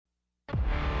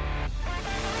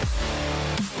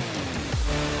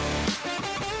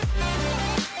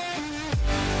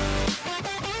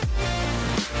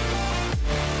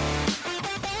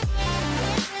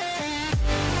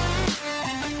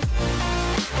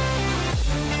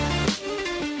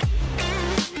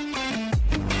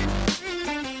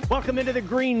Welcome into the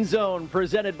Green Zone,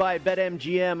 presented by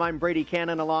BetMGM. I'm Brady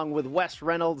Cannon, along with Wes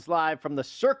Reynolds, live from the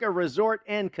Circa Resort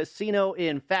and Casino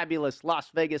in fabulous Las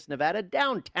Vegas, Nevada,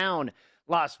 downtown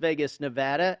Las Vegas,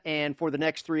 Nevada. And for the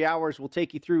next 3 hours, we'll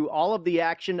take you through all of the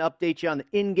action, update you on the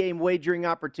in-game wagering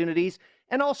opportunities,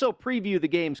 and also preview the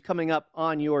games coming up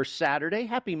on your Saturday.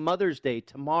 Happy Mother's Day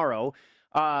tomorrow.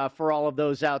 For all of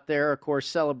those out there, of course,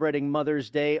 celebrating Mother's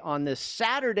Day on this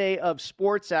Saturday of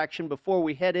sports action before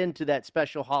we head into that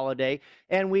special holiday.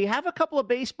 And we have a couple of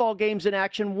baseball games in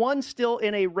action, one still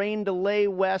in a rain delay,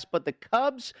 West, but the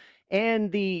Cubs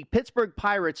and the Pittsburgh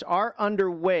Pirates are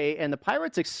underway, and the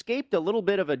Pirates escaped a little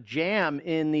bit of a jam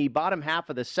in the bottom half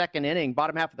of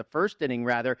the first inning,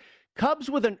 rather. Cubs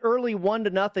with an early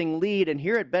 1-0 lead, and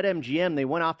here at BetMGM, they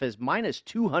went off as minus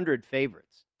 200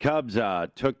 favorites. Cubs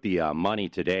took the money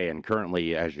today, and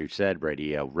currently, as you said,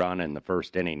 Brady, a run in the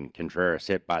first inning. Contreras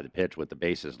hit by the pitch with the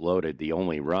bases loaded, the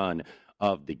only run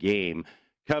of the game.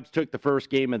 Cubs took the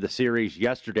first game of the series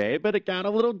yesterday, but it got a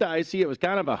little dicey. It was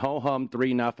kind of a ho-hum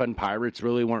 3-0. Pirates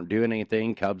really weren't doing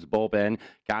anything. Cubs bullpen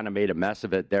kind of made a mess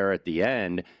of it there at the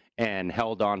end and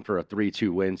held on for a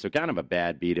 3-2 win. So kind of a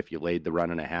bad beat if you laid the run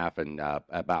and a half, and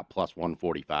about plus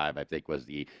 145, I think, was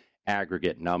the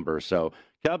aggregate number. So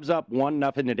Cubs up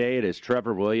 1-0 today. It is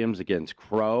Trevor Williams against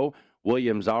Crow.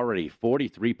 Williams already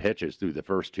 43 pitches through the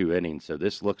first 2 innings, so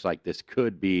this looks like this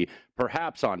could be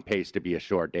perhaps on pace to be a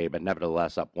short day, but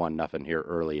nevertheless up 1-0 here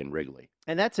early in Wrigley.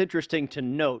 And that's interesting to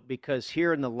note because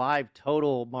here in the live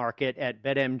total market at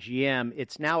BetMGM,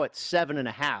 it's now at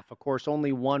 7.5. Of course,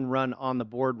 only one run on the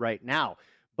board right now.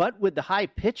 But with the high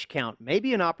pitch count,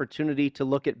 maybe an opportunity to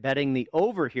look at betting the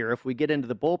over here if we get into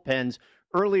the bullpens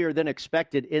earlier than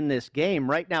expected in this game.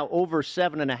 Right now, over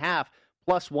 7.5,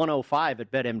 plus 105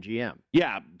 at BetMGM.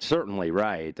 Yeah, certainly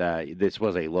right. This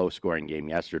was a low-scoring game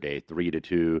yesterday,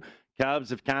 3-2.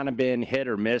 Cubs have kind of been hit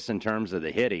or miss in terms of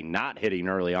the hitting, not hitting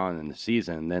early on in the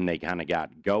season. Then they kind of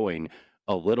got going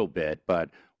a little bit, but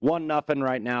 1-0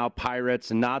 right now.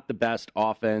 Pirates, not the best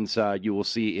offense you will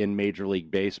see in Major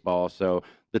League Baseball. So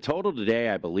the total today,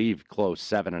 I believe, close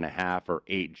 7.5 or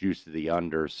 8 juice to the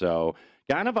under. So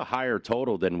kind of a higher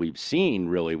total than we've seen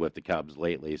really with the Cubs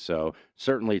lately. So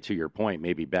certainly to your point,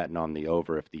 maybe betting on the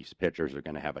over if these pitchers are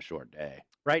going to have a short day.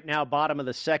 Right now, bottom of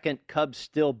the second, Cubs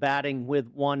still batting with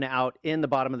one out in the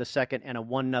bottom of the second and a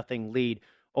 1-0 lead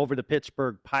over the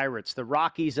Pittsburgh Pirates. The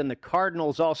Rockies and the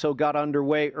Cardinals also got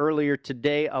underway earlier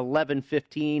today,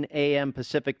 11:15 a.m.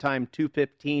 Pacific time,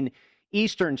 2:15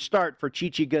 Eastern start for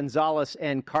Chichi Gonzalez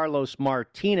and Carlos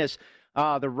Martinez.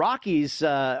 The Rockies,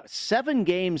 7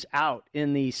 games out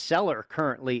in the cellar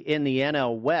currently in the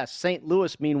NL West. St.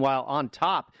 Louis, meanwhile, on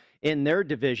top in their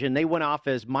division. They went off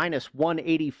as minus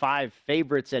 185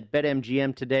 favorites at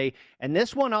BetMGM today. And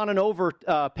this one on an over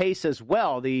pace as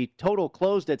well. The total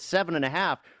closed at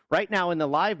 7.5. Right now in the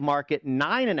live market,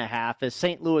 9.5 as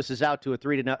St. Louis is out to a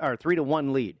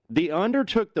 3-1 lead. The under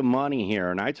took the money here,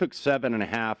 and I took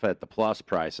 7.5 at the plus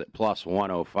price at plus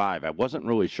 105. I wasn't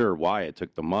really sure why it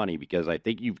took the money because I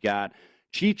think you've got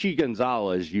Chichi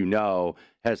Gonzalez,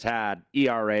 has had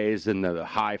ERAs in the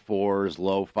high 4s,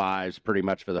 low 5s pretty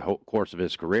much for the whole course of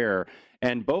his career.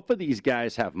 And both of these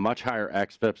guys have much higher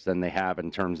xFIPs than they have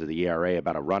in terms of the ERA,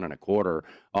 about 1.25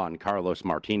 on Carlos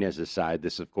Martinez's side.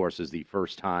 This, of course, is the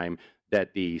first time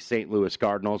that the St. Louis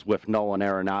Cardinals with Nolan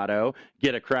Arenado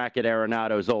get a crack at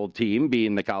Arenado's old team,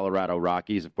 being the Colorado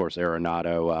Rockies. Of course,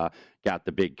 Arenado got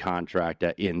the big contract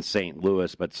in St.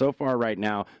 Louis. But so far right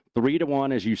now,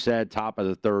 3-1, as you said, top of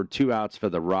the third, 2 outs for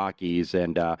the Rockies.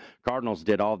 And Cardinals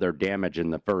did all their damage in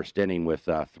the first inning with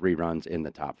 3 runs in the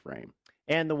top frame.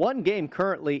 And the one game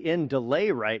currently in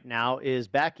delay right now is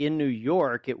back in New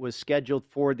York. It was scheduled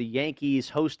for the Yankees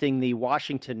hosting the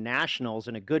Washington Nationals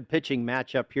in a good pitching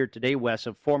matchup here today, Wes,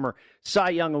 of former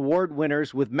Cy Young Award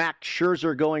winners with Max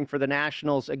Scherzer going for the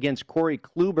Nationals against Corey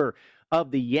Kluber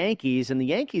of the Yankees. And the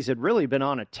Yankees had really been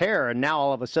on a tear, and now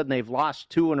all of a sudden they've lost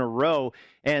 2 in a row.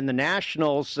 And the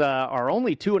Nationals are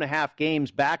only 2.5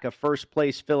 games back of first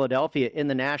place Philadelphia in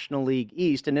the National League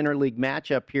East, an interleague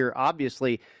matchup here,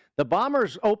 obviously. The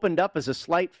Bombers opened up as a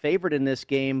slight favorite in this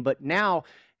game, but now,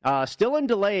 still in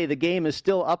delay, the game is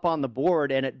still up on the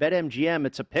board, and at BetMGM,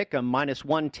 it's a pick'em, minus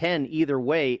 110 either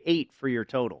way, 8 for your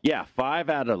total. Yeah, 5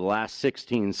 out of the last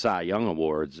 16 Cy Young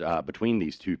Awards between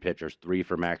these two pitchers, 3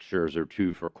 for Max Scherzer,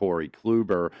 2 for Corey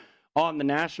Kluber. On the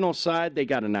National side, they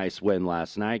got a nice win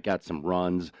last night, got some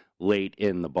runs late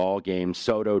in the ball game.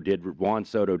 Juan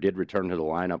Soto did return to the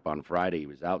lineup on Friday. He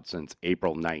was out since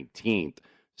April 19th.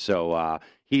 So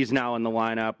he's now in the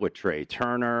lineup with Trey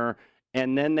Turner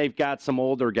And then they've got some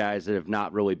older guys that have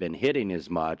not really been hitting as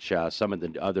much. Some of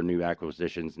the other new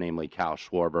acquisitions, namely Cal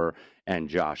Schwarber and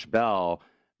Josh Bell,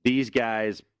 these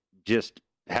guys just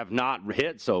have not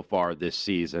hit so far this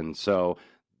season. So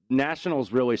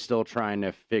Nationals really still trying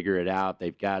to figure it out.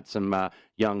 They've got some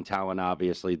young talent,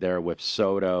 obviously, there with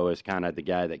Soto as kind of the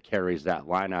guy that carries that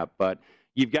lineup. But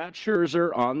you've got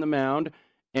Scherzer on the mound.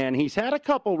 And he's had a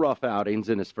couple rough outings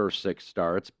in his first 6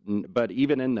 starts, but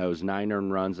even in those 9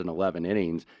 earned runs and 11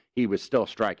 innings, he was still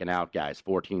striking out guys,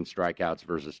 14 strikeouts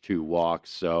versus 2 walks.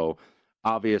 So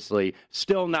obviously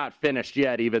still not finished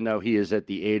yet, even though he is at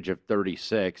the age of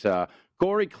 36.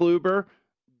 Corey Kluber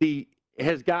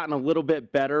has gotten a little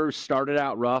bit better, started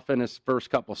out rough in his first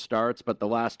couple starts, but the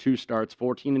last 2 starts,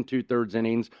 14 2/3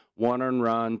 innings, 1 earned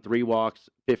run, 3 walks,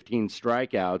 15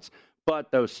 strikeouts.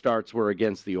 But those starts were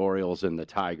against the Orioles and the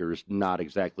Tigers, not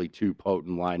exactly 2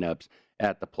 potent lineups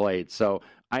at the plate. So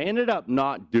I ended up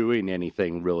not doing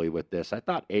anything really with this. I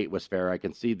thought 8 was fair. I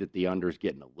can see that the under's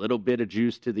getting a little bit of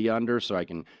juice to the under, so I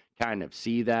can kind of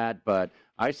see that. But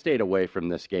I stayed away from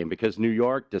this game because New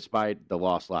York, despite the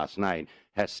loss last night,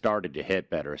 has started to hit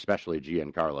better, especially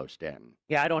Giancarlo Stanton.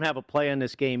 Yeah, I don't have a play on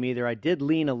this game either. I did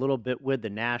lean a little bit with the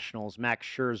Nationals. Max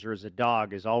Scherzer as a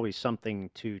dog is always something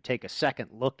to take a second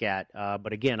look at.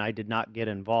 But again, I did not get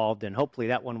involved, and hopefully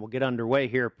that one will get underway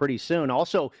here pretty soon.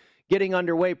 Also, getting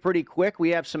underway pretty quick,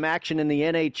 we have some action in the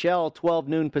NHL, 12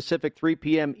 noon Pacific, 3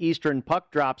 p.m. Eastern puck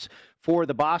drops for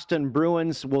the Boston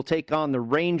Bruins. Will take on the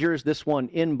Rangers, this one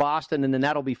in Boston, and then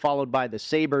that'll be followed by the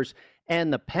Sabres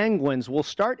and the Penguins. We'll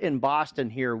start in Boston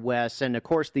here, Wes. And, of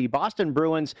course, the Boston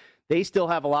Bruins, they still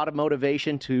have a lot of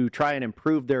motivation to try and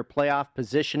improve their playoff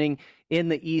positioning in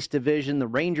the East Division. The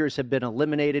Rangers have been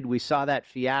eliminated. We saw that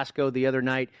fiasco the other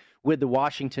night with the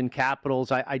Washington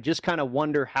Capitals. I just kind of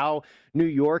wonder how New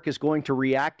York is going to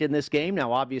react in this game.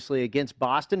 Now, obviously, against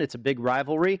Boston, it's a big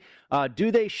rivalry.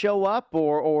 Do they show up,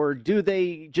 or do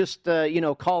they just,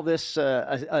 call this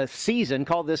a season,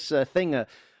 call this thing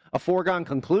a foregone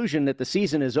conclusion that the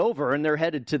season is over and they're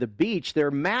headed to the beach? They're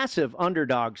massive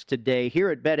underdogs today. Here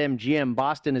at BetMGM,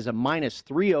 Boston is a minus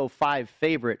 305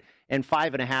 favorite, and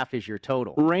 5.5 is your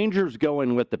total. Rangers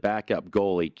going with the backup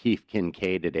goalie, Keith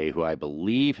Kincaid, today, who I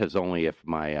believe has only, if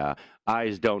my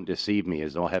eyes don't deceive me,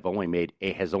 has only made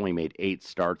 8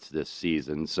 starts this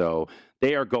season. So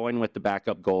they are going with the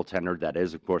backup goaltender. That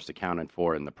is, of course, accounted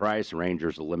for in the price.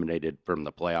 Rangers eliminated from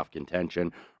the playoff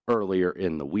contention earlier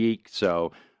in the week.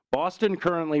 So Boston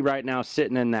currently right now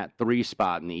sitting in that 3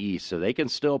 spot in the East, so they can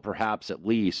still perhaps at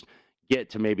least get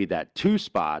to maybe that 2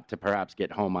 spot to perhaps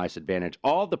get home ice advantage.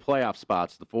 All the playoff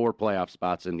spots, the 4 playoff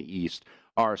spots in the East,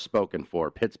 are spoken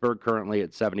for. Pittsburgh currently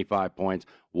at 75 points,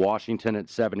 Washington at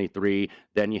 73,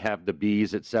 then you have the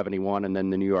Bees at 71, and then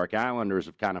the New York Islanders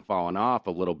have kind of fallen off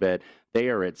a little bit. They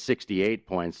are at 68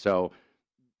 points, so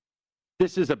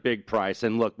this is a big price.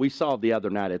 And look, we saw the other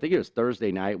night, I think it was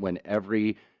Thursday night, when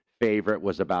every favorite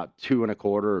was about 2.25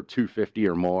 or 250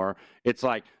 or more. It's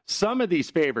like some of these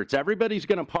favorites, everybody's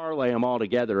going to parlay them all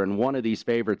together, and one of these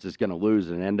favorites is going to lose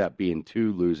and end up being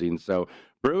 2 losing. So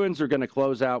Bruins are going to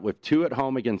close out with 2 at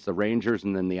home against the Rangers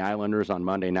and then the Islanders on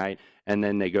Monday night, and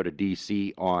then they go to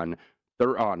D.C. on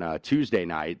Tuesday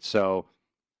night. So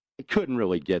it couldn't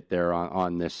really get there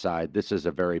on this side. This is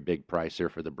a very big price here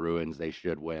for the Bruins. They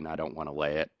should win. I don't want to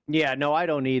lay it. Yeah, no, I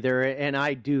don't either, and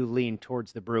I do lean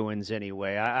towards the Bruins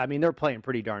anyway. I mean, they're playing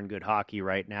pretty darn good hockey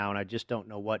right now, and I just don't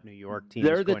know what New York team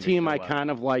They're is the going team to I show up. kind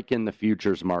of like in the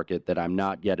futures market that I'm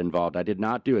not yet involved. I did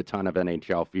not do a ton of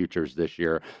NHL futures this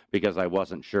year because I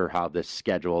wasn't sure how this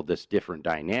schedule, this different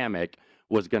dynamic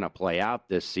was going to play out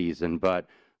this season. But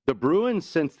the Bruins,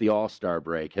 since the All-Star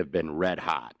break, have been red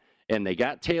hot. And they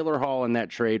got Taylor Hall in that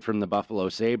trade from the Buffalo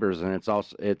Sabres, and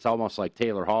it's almost like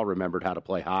Taylor Hall remembered how to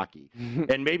play hockey.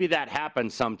 And maybe that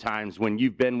happens sometimes when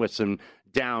you've been with some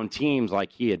down teams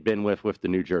like he had been with the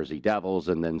New Jersey Devils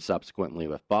and then subsequently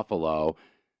with Buffalo.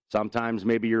 Sometimes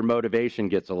maybe your motivation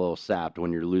gets a little sapped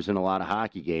when you're losing a lot of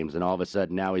hockey games, and all of a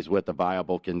sudden now he's with a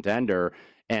viable contender.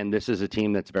 And this is a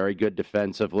team that's very good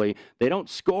defensively. They don't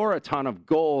score a ton of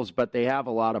goals, but they have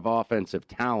a lot of offensive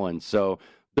talent. So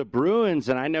the Bruins,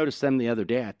 and I noticed them the other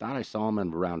day, I thought I saw them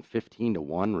in around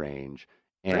 15-1 range.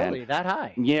 And really? That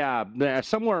high? Yeah,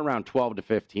 somewhere around 12 to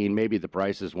 15. Maybe the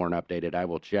prices weren't updated. I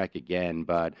will check again.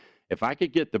 But if I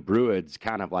could get the Bruins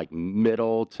kind of like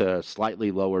middle to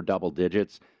slightly lower double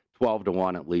digits,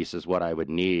 12-1 at least is what I would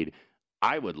need.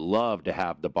 I would love to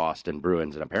have the Boston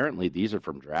Bruins, and apparently these are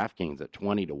from DraftKings at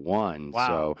 20-1. Wow.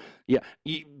 So, yeah,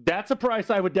 that's a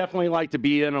price I would definitely like to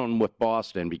be in on with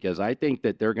Boston because I think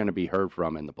that they're going to be heard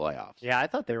from in the playoffs. Yeah, I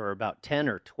thought they were about 10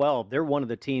 or 12. They're one of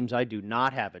the teams I do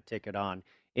not have a ticket on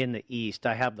in the East.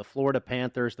 I have the Florida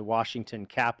Panthers, the Washington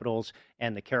Capitals,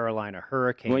 and the Carolina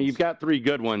Hurricanes. Well, you've got 3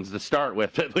 good ones to start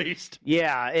with, at least.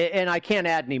 Yeah, and I can't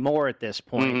add any more at this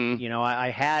point. Mm-hmm. You know, I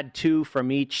had 2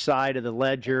 from each side of the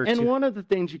ledger. And one of the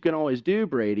things you can always do,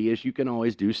 Brady, is you can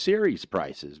always do series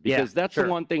prices, because that's sure. the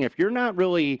one thing. If you're not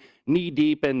really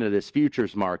knee-deep into this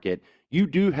futures market, you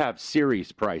do have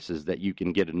series prices that you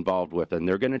can get involved with, and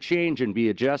they're going to change and be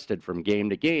adjusted from game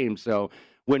to game. So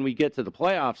when we get to the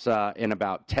playoffs in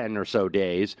about 10 or so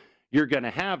days, you're going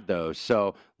to have those.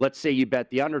 So let's say you bet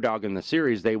the underdog in the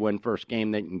series, they win first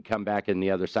game, then you can come back in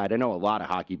the other side. I know a lot of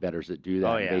hockey bettors that do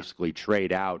that and basically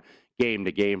trade out game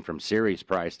to game from series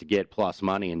price to get plus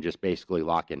money and just basically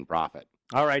lock in profit.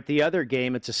 All right, the other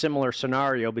game, it's a similar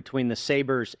scenario between the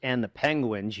Sabres and the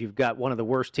Penguins. You've got one of the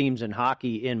worst teams in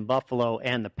hockey in Buffalo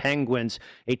and the Penguins,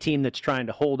 a team that's trying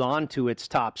to hold on to its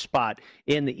top spot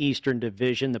in the Eastern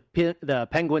Division. The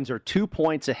Penguins are 2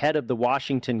 points ahead of the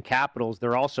Washington Capitals.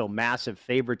 They're also massive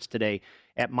favorites today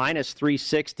at minus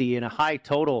 360 and a high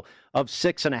total of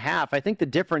 6.5. I think the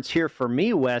difference here for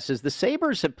me, Wes, is the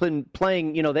Sabres have been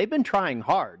playing, they've been trying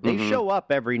hard. They show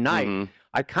up every night.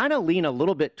 I kind of lean a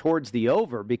little bit towards the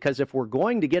over, because if we're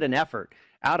going to get an effort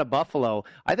out of Buffalo,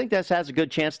 I think this has a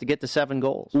good chance to get to 7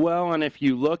 goals. Well, and if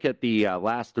you look at the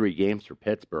last 3 games for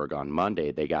Pittsburgh on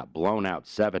Monday, they got blown out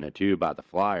 7-2 by the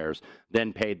Flyers,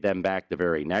 then paid them back the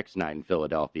very next night in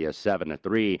Philadelphia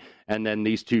 7-3, and then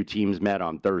these 2 teams met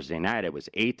on Thursday night. It was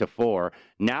 8-4.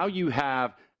 Now you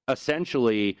have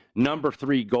essentially number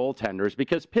 3 goaltenders,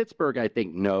 because Pittsburgh, I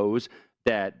think, knows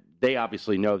that they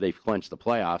obviously know they've clinched the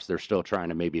playoffs. They're still trying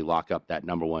to maybe lock up that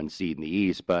number 1 seed in the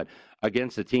East. But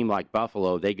against a team like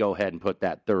Buffalo, they go ahead and put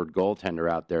that 3rd goaltender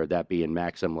out there, that being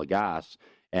Maxim Lagasse,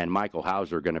 and Michael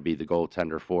Hauser going to be the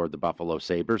goaltender for the Buffalo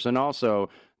Sabres. And also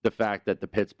the fact that the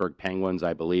Pittsburgh Penguins,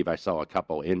 I believe I saw a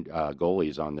couple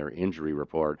goalies on their injury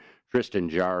report. Tristan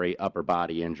Jarry, upper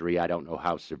body injury. I don't know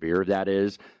how severe that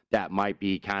is. That might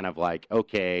be kind of like,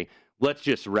 okay, let's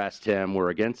just rest him. We're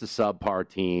against a subpar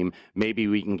team. Maybe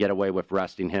we can get away with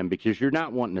resting him, because you're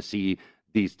not wanting to see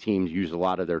these teams use a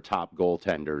lot of their top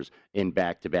goaltenders in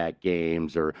back-to-back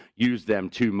games or use them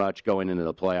too much going into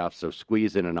the playoffs. So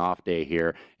squeeze in an off day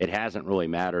here. It hasn't really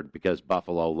mattered, because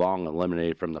Buffalo long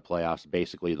eliminated from the playoffs,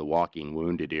 basically the walking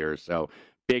wounded here. So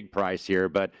big price here.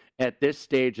 But at this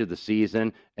stage of the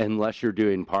season, unless you're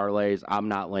doing parlays, I'm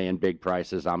not laying big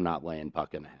prices. I'm not laying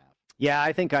puck and a half. Yeah,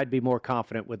 I think I'd be more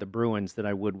confident with the Bruins than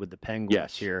I would with the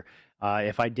Penguins here.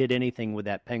 If I did anything with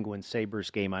that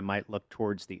Penguins-Sabres game, I might look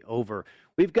towards the over.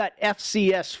 We've got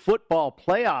FCS football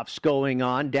playoffs going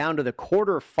on down to the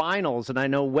quarterfinals, and I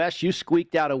know, Wes, you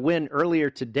squeaked out a win earlier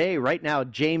today. Right now,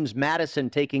 James Madison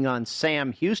taking on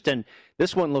Sam Houston.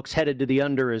 This one looks headed to the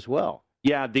under as well.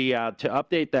 Yeah, to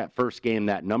update that first game,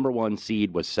 that number 1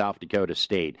 seed was South Dakota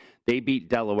State. They beat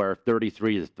Delaware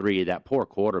 33-3. That poor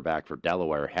quarterback for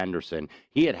Delaware, Henderson,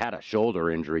 he had a shoulder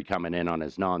injury coming in on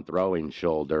his non-throwing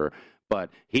shoulder, but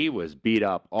he was beat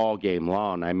up all game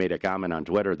long. I made a comment on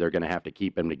Twitter, they're going to have to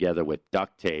keep him together with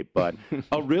duct tape. But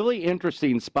a really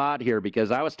interesting spot here,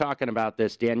 because I was talking about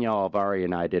this. Danielle Alvari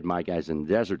and I did My Guys in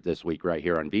the Desert this week right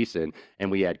here on VSiN, and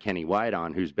we had Kenny White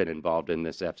on, who's been involved in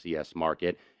this FCS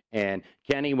market. And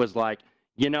Kenny was like,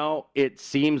 it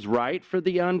seems right for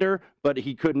the under, but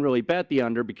he couldn't really bet the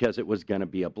under because it was going to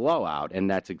be a blowout.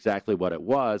 And that's exactly what it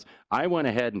was. I went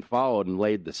ahead and followed and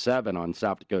laid the 7 on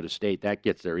South Dakota State. That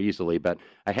gets there easily. But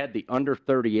I had the under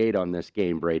 38 on this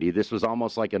game, Brady. This was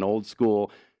almost like an old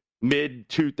school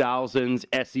mid-2000s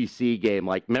SEC game.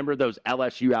 Like, remember those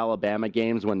LSU-Alabama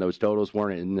games when those totals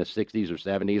weren't in the 60s or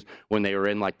 70s, when they were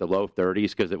in like the low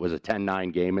 30s because it was a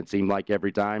 10-9 game, it seemed like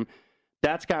every time?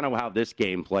 That's kind of how this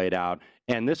game played out.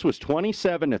 And this was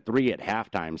 27-3 at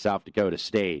halftime, South Dakota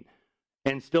State,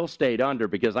 and still stayed under,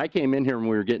 because I came in here when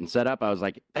we were getting set up. I was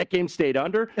like, that game stayed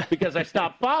under, because I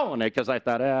stopped following it because I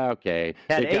thought, okay.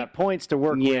 Had 8 points to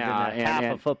work with in that half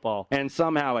of football. And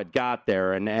somehow it got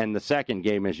there. And the second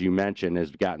game, as you mentioned,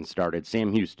 has gotten started.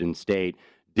 Sam Houston State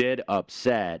did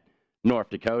upset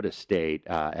North Dakota State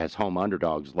as home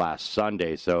underdogs last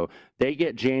Sunday. So they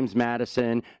get James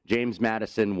Madison. James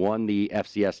Madison won the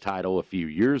FCS title a few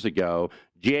years ago.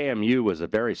 JMU was a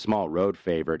very small road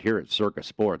favorite here at Circa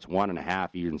Sports, 1.5.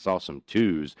 You even saw some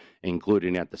 2s,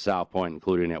 including at the South Point,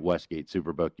 including at Westgate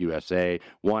Superbook USA,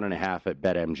 1.5 at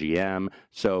BetMGM.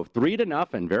 So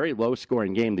 3-0, very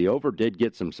low-scoring game. The over did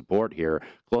get some support here,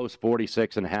 close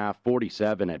 46.5,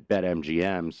 47 at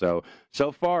BetMGM.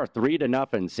 So far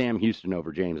 3-0, Sam Houston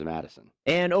over James Madison.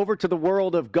 And over to the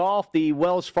world of golf, the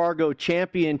Wells Fargo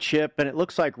Championship, and it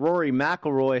looks like Rory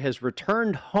McIlroy has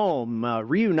returned home,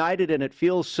 reunited, and it feels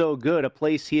Feels So Good, a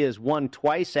place he has won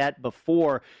twice at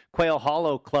before, Quail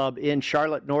Hollow Club in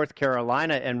Charlotte, North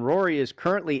Carolina. And Rory is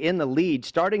currently in the lead.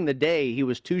 Starting the day, he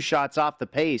was 2 shots off the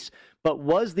pace, but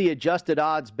was the adjusted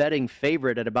odds betting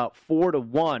favorite at about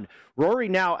 4-1. Rory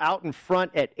now out in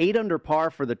front at 8 under par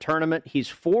for the tournament. He's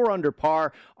 4 under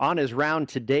par on his round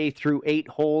today through 8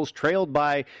 holes, trailed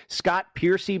by Scott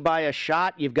Piercy by a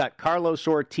shot. You've got Carlos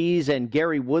Ortiz and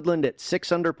Gary Woodland at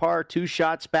 6 under par, 2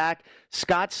 shots back.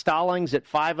 Scott Stallings at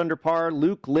 5 under par,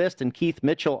 Luke List and Keith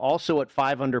Mitchell also at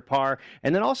 5 under par.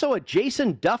 And then also a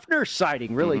Jason Duffner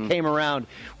sighting really came around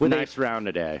with nice round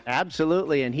today.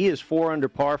 Absolutely, and he is 4 under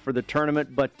par for the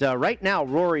tournament. But right now,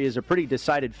 Rory is a pretty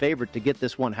decided favorite to get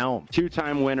this one home.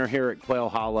 2-time winner here at Quail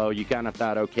Hollow. You kind of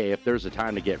thought, okay, if there's a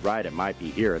time to get right, it might be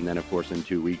here. And then, of course, in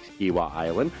 2 weeks, Kiawah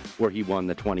Island, where he won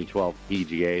the 2012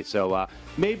 PGA. So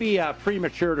maybe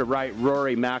premature to write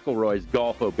Rory McIlroy's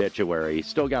golf obituary. He's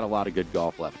still got a lot of good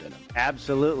golf left in him.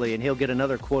 Absolutely, and he'll get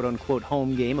another quote-unquote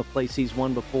home game, a place he's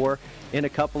won before, in a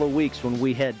couple of weeks when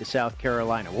we head to South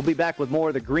Carolina. We'll be back with more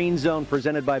of the Green Zone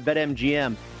presented by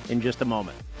BetMGM in just a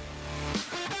moment.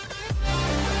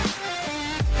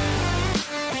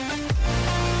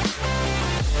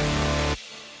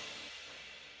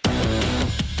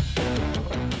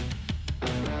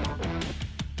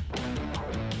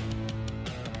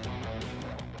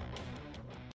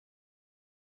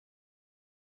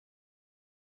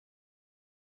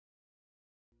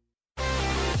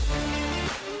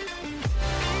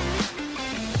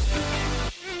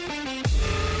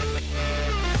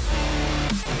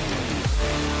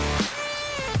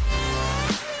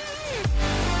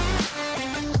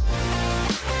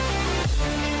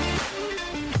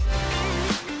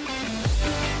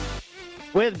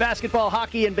 With basketball,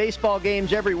 hockey, and baseball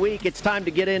games every week, it's time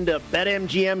to get into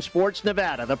BetMGM Sports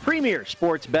Nevada, the premier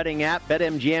sports betting app.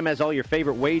 BetMGM has all your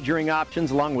favorite wagering options,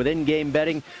 along with in-game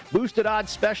betting, boosted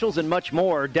odds specials, and much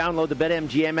more. Download the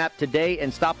BetMGM app today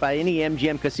and stop by any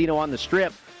MGM casino on the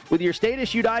Strip. With your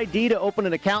state-issued ID to open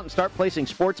an account and start placing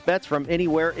sports bets from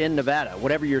anywhere in Nevada.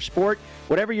 Whatever your sport,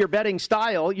 whatever your betting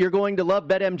style, you're going to love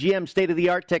BetMGM's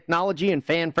state-of-the-art technology and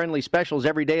fan-friendly specials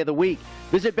every day of the week.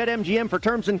 Visit BetMGM for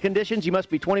terms and conditions. You must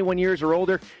be 21 years or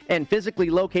older and physically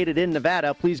located in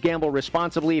Nevada. Please gamble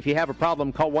responsibly. If you have a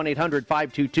problem, call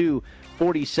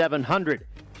 1-800-522-4700.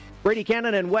 Brady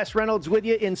Cannon and Wes Reynolds with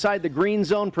you inside the Green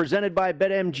Zone presented by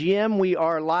BetMGM. We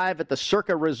are live at the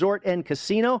Circa Resort and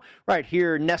Casino right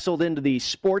here nestled into the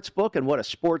sports book, and what a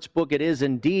sports book it is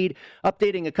indeed.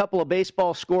 Updating a couple of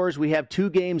baseball scores. We have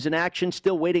 2 games in action,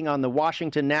 still waiting on the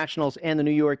Washington Nationals and the New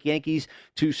York Yankees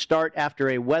to start after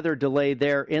a weather delay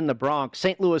there in the Bronx.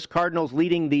 St. Louis Cardinals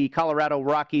leading the Colorado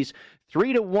Rockies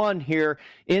 3-1 here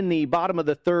in the bottom of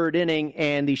the 3rd inning,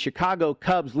 and the Chicago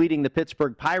Cubs leading the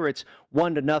Pittsburgh Pirates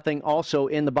 1-0 also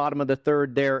in the bottom of the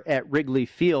 3rd there at Wrigley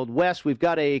Field. Wes, we've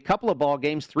got a couple of ball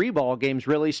games, 3 ball games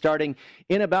really, starting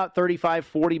in about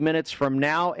 35-40 minutes from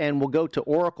now, and we'll go to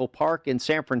Oracle Park in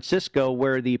San Francisco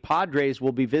where the Padres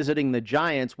will be visiting the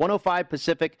Giants. 105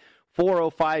 Pacific,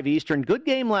 4:05 Eastern. Good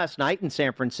game last night in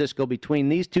San Francisco between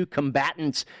these two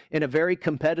combatants in a very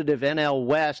competitive NL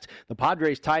West. The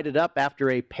Padres tied it up after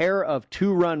a pair of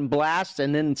 2-run blasts,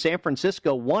 and then San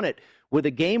Francisco won it with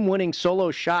a game-winning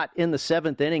solo shot in the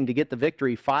 7th inning to get the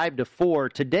victory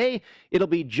 5-4. Today, it'll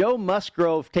be Joe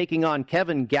Musgrove taking on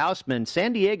Kevin Gausman.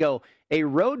 San Diego, a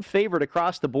road favorite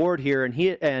across the board here, and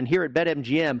here at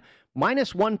BetMGM,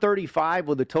 minus 135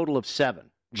 with a total of 7.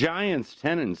 Giants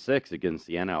 10-6 against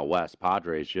the NL West.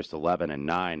 Padres just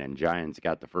 11-9, and Giants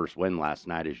got the first win last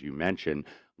night, as you mentioned,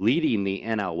 leading the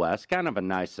NL West. Kind of a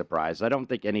nice surprise. I don't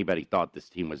think anybody thought this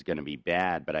team was going to be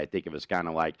bad, but I think it was kind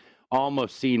of like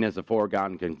almost seen as a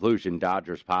foregone conclusion,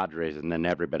 Dodgers, Padres, and then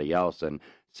everybody else. And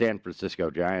San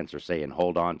Francisco Giants are saying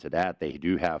hold on to that. They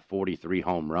do have 43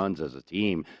 home runs as a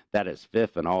team. That is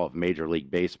 5th in all of Major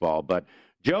League Baseball. But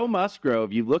Joe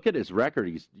Musgrove, you look at his record,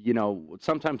 he's,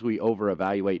 sometimes we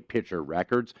over-evaluate pitcher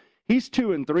records. He's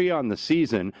 2-3 on the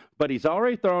season, but he's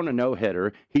already thrown a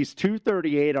no-hitter. He's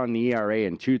 2.38 on the ERA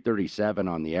and 2.37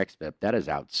 on the xFIP. That is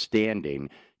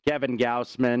outstanding. Kevin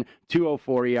Gausman,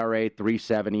 2.04 ERA,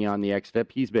 3.70 on the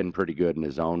xFIP. He's been pretty good in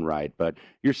his own right, but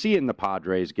you're seeing the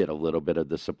Padres get a little bit of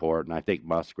the support, and I think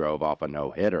Musgrove off a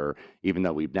no-hitter, even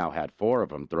though we've now had 4 of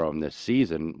them thrown this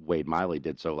season. Wade Miley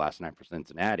did so last night for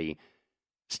Cincinnati.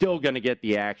 Still going to get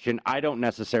the action. I don't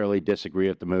necessarily disagree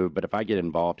with the move, but if I get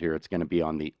involved here, it's going to be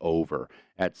on the over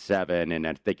at 7, and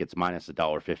I think it's minus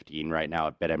 $1.15 right now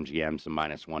at BetMGM, some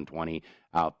minus 120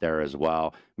 out there as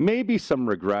well. Maybe some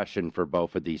regression for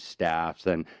both of these staffs,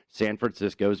 and San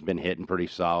Francisco's been hitting pretty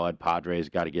solid. Padres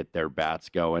got to get their bats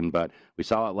going, but we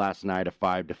saw it last night, a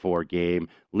 5-4 game.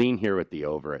 Lean here with the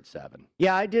over at 7.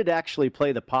 Yeah, I did actually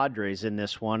play the Padres in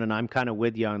this one, and I'm kind of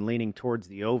with you on leaning towards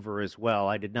the over as well.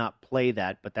 I did not play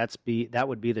that, but that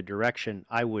would be the direction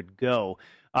I would go.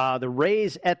 The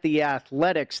Rays at the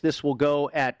Athletics, this will go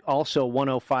at also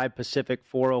 105 Pacific,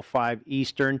 405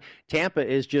 Eastern. Tampa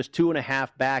is just 2.5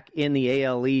 back in the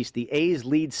AL East. The A's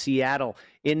lead Seattle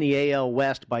in the AL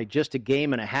West by just a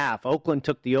game and a half. Oakland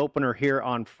took the opener here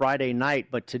on Friday night,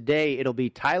 but today it'll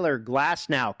be Tyler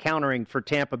Glasnow countering for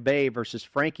Tampa Bay versus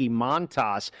Frankie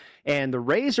Montas. And the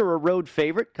Rays are a road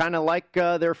favorite, kind of like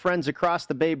their friends across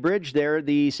the Bay Bridge there.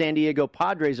 The San Diego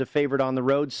Padres are favored on the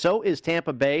road. So is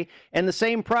Tampa Bay, and the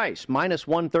same price, minus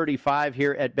 135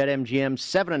 here at BetMGM,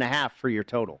 7.5 for your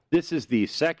total. This is the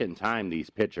second time these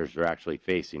pitchers are actually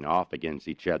facing off against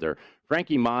each other.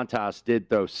 Frankie Montas did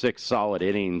throw 6 solid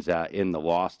innings in the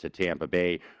loss to Tampa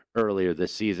Bay earlier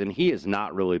this season. He has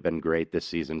not really been great this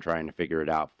season trying to figure it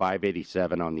out.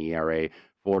 5.87 on the ERA,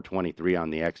 4.23 on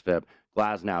the xFIP.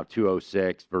 Glasnow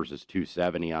 2.06 versus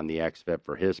 2.70 on the xFIP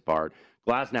for his part.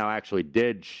 Glasnow actually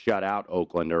did shut out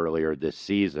Oakland earlier this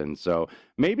season, so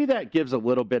maybe that gives a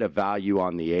little bit of value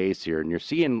on the A's here, and you're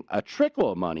seeing a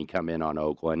trickle of money come in on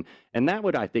Oakland, and that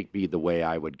would, I think, be the way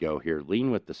I would go here. Lean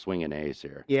with the swinging A's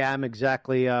here. Yeah, I'm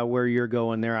exactly where you're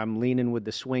going there. I'm leaning with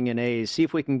the swinging A's. See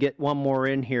if we can get one more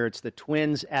in here. It's the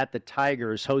Twins at the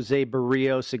Tigers. Jose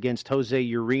Barrios against Jose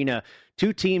Urena.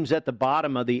 2 teams at the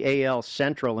bottom of the AL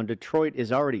Central, and Detroit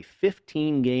is already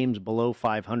 15 games below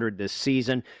 500 this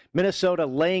season. Minnesota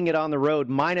laying it on the road,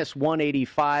 minus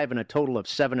 185 and a total of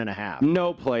 7.5.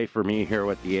 No play for me here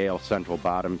with the AL Central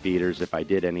bottom feeders. If I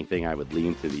did anything, I would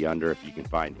lean to the under if you can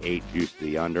find 8 juice to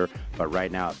the under. But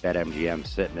right now at BetMGM,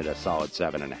 sitting at a solid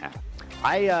 7.5.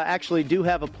 I actually do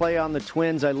have a play on the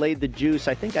Twins. I laid the juice.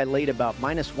 I think I laid about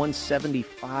minus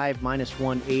 175, minus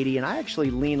 180, and I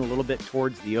actually lean a little bit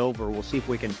towards the over. We'll see if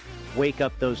we can wake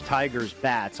up those Tigers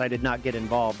bats. I did not get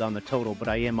involved on the total, but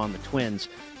I am on the Twins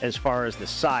as far as the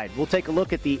side. We'll take a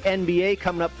look at the NBA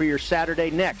coming up for your Saturday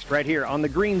next, right here on the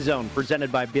Green Zone,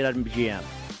 presented by BetMGM.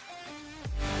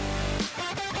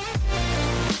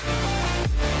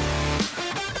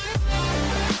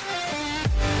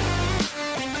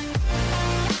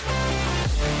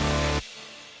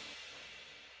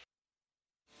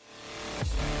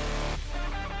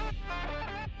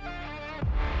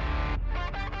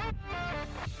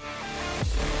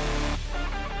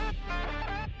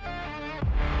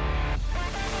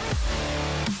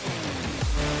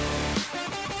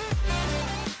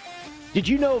 Did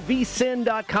you know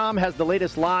vsin.com has the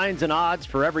latest lines and odds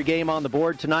for every game on the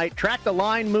board tonight? Track the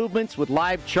line movements with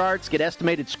live charts, get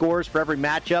estimated scores for every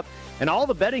matchup, and all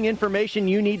the betting information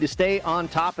you need to stay on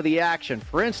top of the action.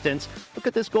 For instance, look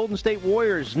at this Golden State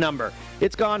Warriors number.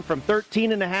 It's gone from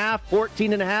 13.5,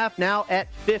 14.5, now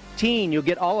at 15. You'll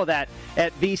get all of that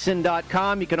at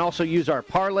vsin.com. You can also use our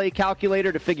parlay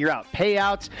calculator to figure out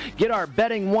payouts. Get our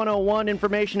betting 101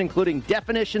 information, including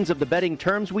definitions of the betting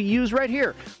terms we use right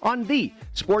here on the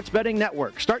Sports Betting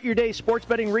Network. Start your day sports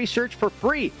betting research for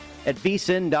free at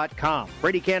vsin.com.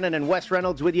 Brady Cannon and Wes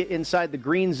Reynolds with you inside the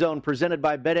Green Zone, presented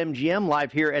by BetMGM,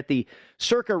 live here at the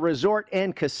Circa Resort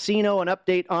and Casino. An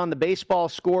update on the baseball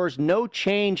scores. No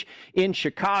change in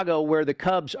Chicago, where the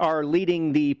Cubs are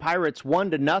leading the Pirates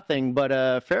 1-0, but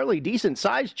a fairly decent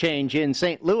size change in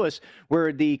St. Louis,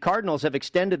 where the Cardinals have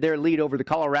extended their lead over the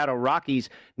Colorado Rockies,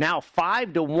 now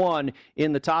 5-1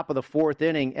 in the top of the 4th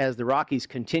inning as the Rockies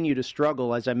continue to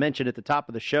struggle. As I mentioned at the top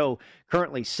of the show,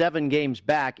 currently 7 games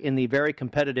back in the very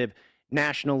competitive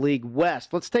National League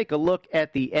West. Let's take a look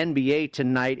at the NBA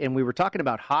tonight, and we were talking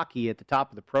about hockey at the top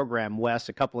of the program, Wes.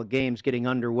 A couple of games getting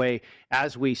underway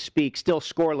as we speak, still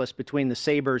scoreless between the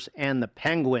Sabres and the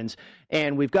Penguins,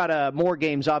 and we've got more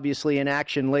games obviously in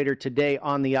action later today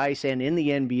on the ice and in the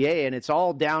NBA, and it's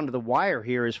all down to the wire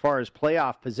here as far as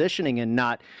playoff positioning and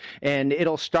not, and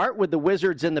it'll start with the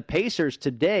Wizards and the Pacers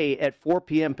today at 4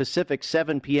 p.m. Pacific,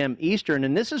 7 p.m. Eastern,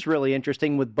 and this is really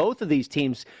interesting with both of these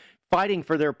teams fighting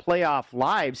for their playoff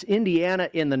lives. Indiana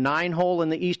in the 9-hole in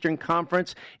the Eastern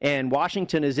Conference, and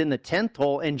Washington is in the 10th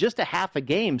hole, and just a half a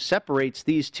game separates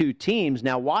these two teams.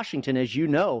 Now, Washington, as you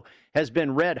know, has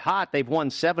been red hot. They've won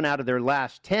 7 out of their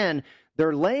last 10.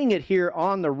 They're laying it here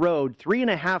on the road.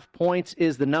 3.5 points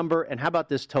is the number, and how about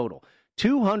this total?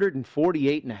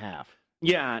 248.5.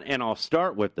 Yeah, and I'll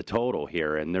start with the total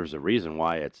here, and there's a reason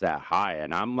why it's that high,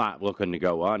 and I'm not looking to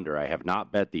go under. I have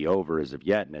not bet the over as of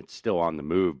yet, and it's still on the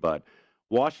move, but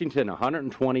Washington,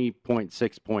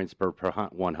 120.6 points per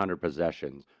 100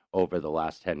 possessions over the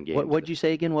last 10 games. What'd you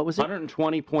say again? What was it?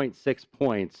 120.6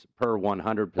 points per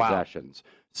 100 possessions.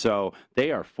 Wow. So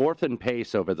they are fourth in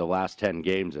pace over the last 10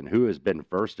 games, and who has been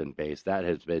first in pace? That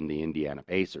has been the Indiana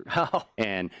Pacers. Oh.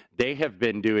 And they have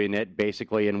been doing it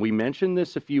basically, and we mentioned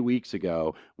this a few weeks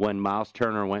ago when Miles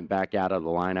Turner went back out of the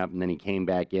lineup, and then he came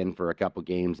back in for a couple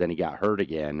games, then he got hurt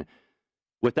again.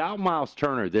 Without Miles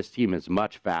Turner, this team is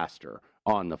much faster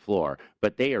on the floor,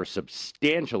 but they are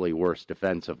substantially worse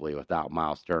defensively without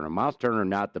Miles Turner. Miles Turner,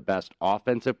 not the best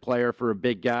offensive player for a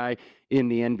big guy in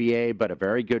the NBA, but a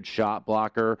very good shot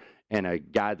blocker and a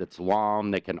guy that's long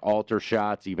that can alter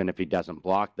shots even if he doesn't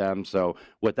block them. So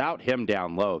without him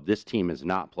down low, this team has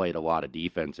not played a lot of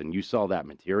defense, and you saw that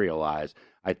materialize,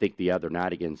 I think, the other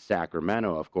night against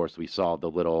Sacramento. Of course, we saw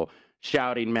the little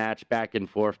shouting match back and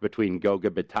forth between Goga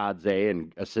Bitadze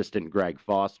and assistant Greg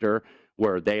Foster,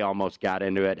 where they almost got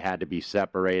into it, had to be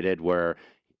separated, where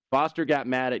Foster got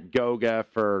mad at Goga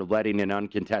for letting an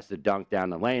uncontested dunk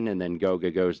down the lane, and then Goga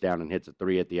goes down and hits a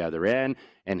three at the other end,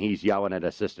 and he's yelling at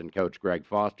assistant coach Greg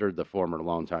Foster, the former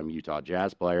longtime Utah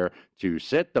Jazz player, to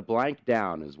sit the blank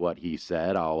down, is what he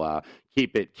said. I'll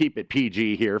keep it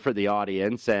PG here for the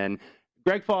audience, and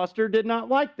Greg Foster did not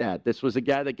like that. This was a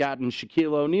guy that got in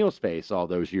Shaquille O'Neal's face all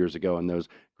those years ago in those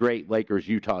great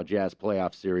Lakers-Utah Jazz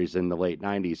playoff series in the late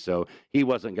 90s. So he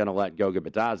wasn't going to let Goga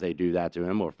Bitadze do that to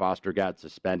him, or Foster got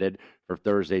suspended for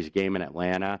Thursday's game in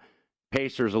Atlanta.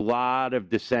 Pacers, a lot of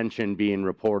dissension being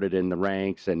reported in the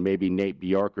ranks, and maybe Nate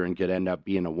Bjorkgren could end up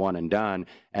being a one-and-done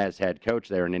as head coach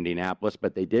there in Indianapolis.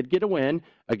 But they did get a win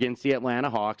against the Atlanta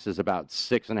Hawks as about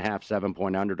 6.5,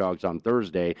 7-point underdogs on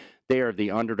Thursday. They are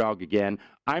the underdog again.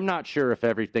 I'm not sure if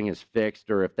everything is fixed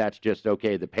or if that's just,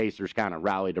 okay, the Pacers kind of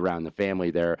rallied around the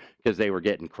family there because they were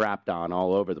getting crapped on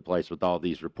all over the place with all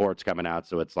these reports coming out.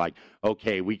 So it's like,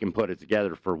 okay, we can put it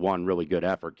together for one really good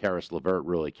effort. Karis LeVert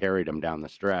really carried them down the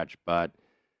stretch. But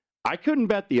I couldn't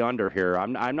bet the under here.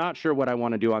 I'm not sure what I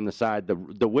want to do on the side.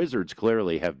 The Wizards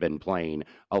clearly have been playing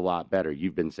a lot better.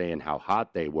 You've been saying how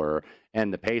hot they were,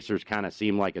 and the Pacers kind of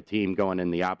seem like a team going in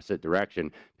the opposite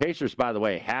direction. Pacers, by the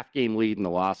way, half-game lead in the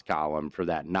loss column for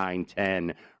that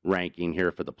 9-10 ranking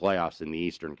here for the playoffs in the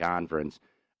Eastern Conference.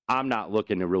 I'm not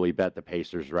looking to really bet the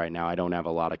Pacers right now. I don't have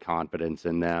a lot of confidence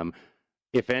in them.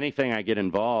 If anything, I get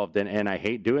involved, and I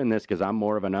hate doing this because I'm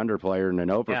more of an under player than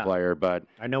an over player, but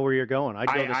I know where you're going. I'd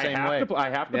go the same way. I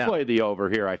have to play the over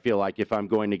here, I feel like, if I'm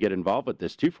going to get involved with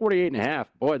this. 248.5,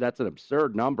 boy, that's an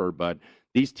absurd number, but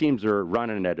these teams are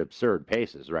running at absurd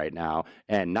paces right now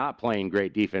and not playing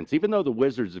great defense. Even though the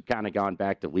Wizards have kind of gone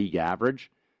back to league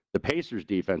average, the Pacers'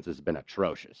 defense has been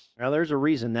atrocious. Well, there's a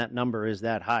reason that number is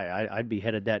that high. I'd be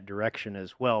headed that direction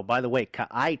as well. By the way,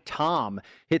 Ka'ai Tom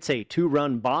hits a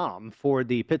 2-run bomb for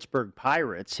the Pittsburgh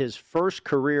Pirates, his first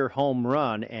career home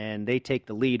run, and they take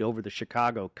the lead over the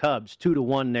Chicago Cubs,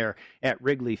 2-1 there at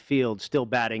Wrigley Field, still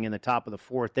batting in the top of the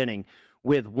fourth inning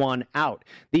with one out.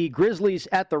 The Grizzlies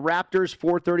at the Raptors,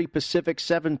 4:30 Pacific,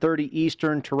 7:30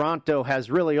 Eastern. Toronto has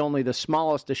really only the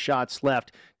smallest of shots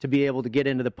left to be able to get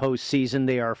into the postseason.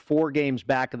 They are 4 games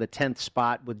back of the 10th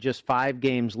spot with just 5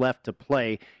 games left to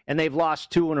play, and they've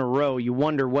lost 2 in a row. You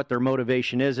wonder what their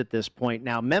motivation is at this point.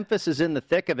 Now, Memphis is in the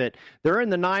thick of it. They're in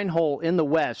the 9-hole in the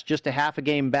West, just a half a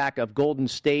game back of Golden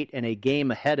State and a game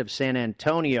ahead of San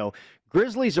Antonio.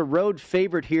 Grizzlies a road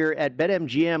favorite here at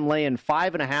BetMGM, laying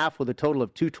 5.5 with a total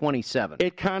of 227.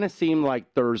 It kind of seemed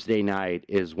like Thursday night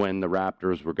is when the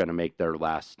Raptors were going to make their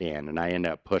last stand, and I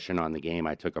ended up pushing on the game.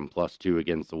 I took them +2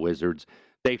 against the Wizards.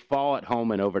 They fall at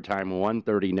home in overtime,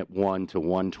 131 to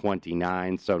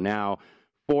 129. So now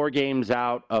 4 games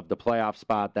out of the playoff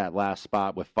spot, that last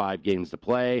spot with 5 games to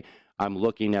play. I'm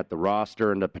looking at the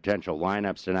roster and the potential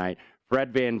lineups tonight.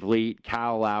 Fred VanVleet,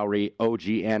 Kyle Lowry,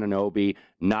 OG Anunoby,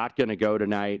 not going to go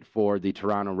tonight for the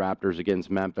Toronto Raptors against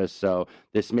Memphis. So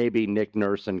this may be Nick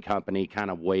Nurse and company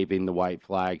kind of waving the white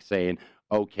flag, saying,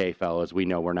 okay, fellas, we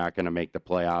know we're not going to make the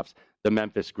playoffs. The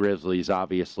Memphis Grizzlies,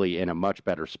 obviously, in a much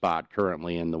better spot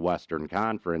currently in the Western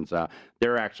Conference.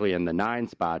 They're actually in the 9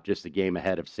 spot, just a game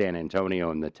ahead of San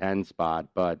Antonio in the 10 spot.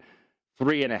 But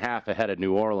 3.5 ahead of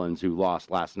New Orleans, who lost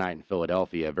last night in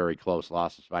Philadelphia. A very close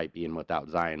loss despite being without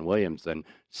Zion Williamson.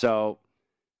 So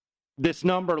this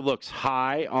number looks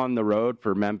high on the road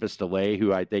for Memphis to lay,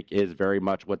 who I think is very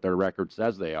much what their record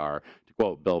says they are. To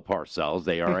quote Bill Parcells,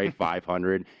 they are a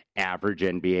 500 average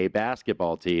NBA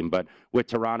basketball team. But with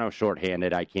Toronto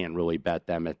shorthanded, I can't really bet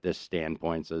them at this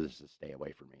standpoint, so this is stay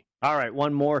away from me. All right,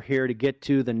 one more here to get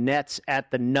to the Nets at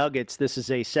the Nuggets. This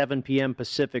is a 7 p.m.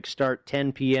 Pacific start,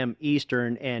 10 p.m.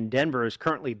 Eastern, and Denver is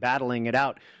currently battling it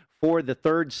out for the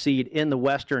third seed in the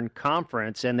Western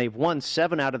Conference, and they've won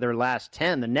 7 out of their last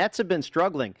 10. The Nets have been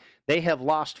struggling. They have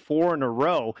lost 4 in a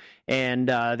row, and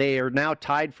they are now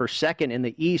tied for second in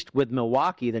the East with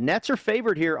Milwaukee. The Nets are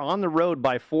favored here on the road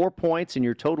by 4 points, and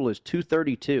your total is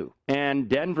 232. And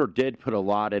Denver did put a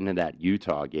lot into that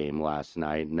Utah game last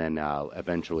night and then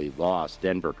eventually lost.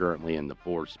 Denver currently in the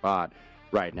 4th spot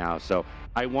right now. So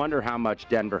I wonder how much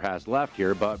Denver has left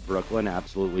here, but Brooklyn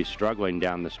absolutely struggling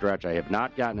down the stretch. I have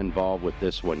not gotten involved with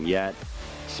this one yet.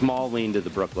 Small lean to the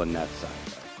Brooklyn Nets side.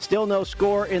 Still no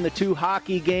score in the 2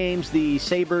 hockey games. The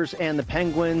Sabres and the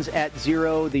Penguins at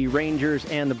 0. The Rangers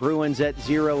and the Bruins at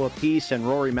 0 apiece. And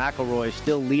Rory McIlroy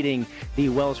still leading the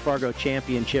Wells Fargo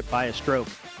Championship by a stroke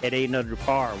at 8 under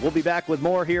par. We'll be back with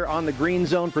more here on the Green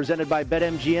Zone presented by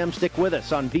BetMGM. Stick with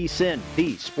us on VSiN,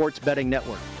 the Sports Betting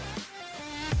Network.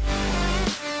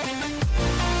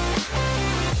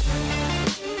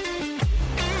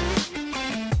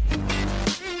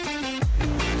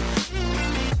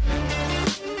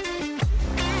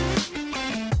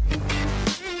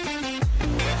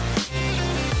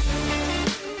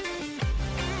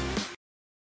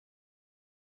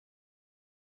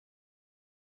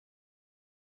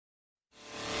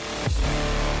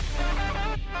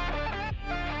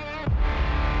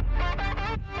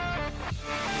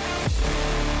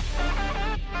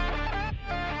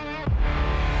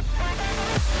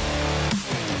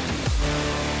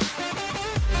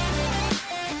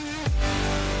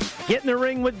 Get in the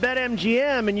ring with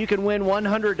BetMGM, and you can win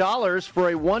 $100 for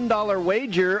a $1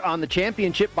 wager on the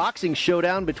championship boxing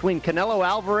showdown between Canelo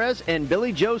Alvarez and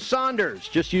Billy Joe Saunders.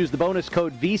 Just use the bonus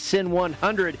code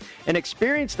VSIN100 and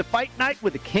experience the fight night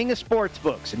with the king of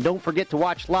sportsbooks. And don't forget to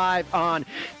watch live on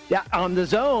The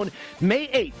Zone, May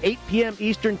 8th, 8 p.m.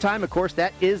 Eastern Time. Of course,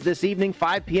 that is this evening,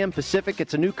 5 p.m. Pacific.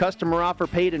 It's a new customer offer,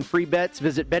 paid and free bets.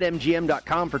 Visit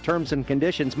BetMGM.com for terms and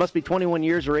conditions. Must be 21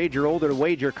 years or age or older to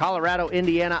wager. Colorado,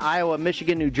 Indiana, Iowa,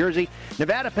 Michigan, New Jersey,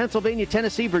 Nevada, Pennsylvania,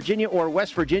 Tennessee, Virginia, or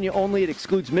West Virginia only. It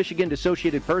excludes Michigan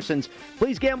associated persons.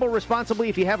 Please gamble responsibly.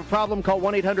 If you have a problem, call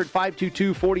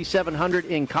 1-800-522-4700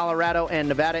 in Colorado and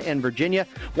Nevada and Virginia.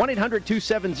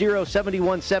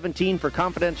 1-800-270-7117 for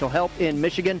confidential help in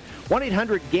Michigan.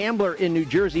 1-800-GAMBLER in New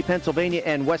Jersey, Pennsylvania,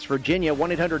 and West Virginia.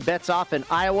 1-800-BETS-OFF in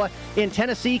Iowa. In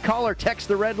Tennessee, call or text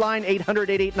the red line,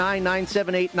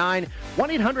 800-889-9789.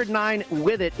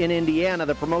 1-800-9-WITH-IT in Indiana.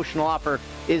 The promotional offer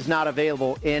is not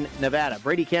available in Nevada.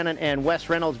 Brady Cannon and Wes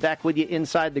Reynolds back with you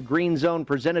inside the Green Zone,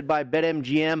 presented by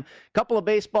BetMGM. Couple of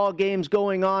baseball games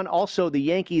going on. Also, the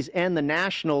Yankees and the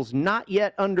Nationals not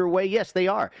yet underway. Yes, they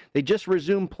are. They just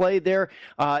resumed play there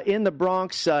in the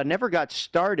Bronx. Never got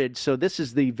started, so this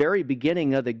is the very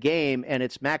beginning of the game, and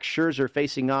it's Max Scherzer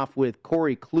facing off with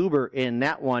Corey Kluber in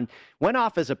that one. Went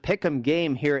off as a pick'em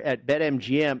game here at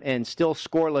BetMGM and still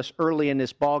scoreless early in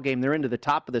this ball game. They're into the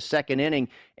top of the second inning,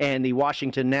 and the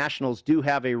Washington Nationals do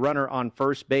have a runner on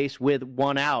first base with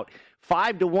one out.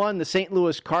 5-1, the St.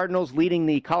 Louis Cardinals leading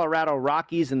the Colorado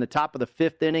Rockies in the top of the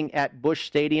fifth inning at Busch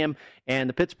Stadium. And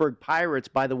the Pittsburgh Pirates,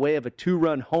 by the way of a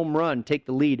 2-run home run, take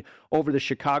the lead over the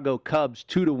Chicago Cubs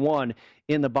 2-1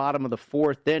 in the bottom of the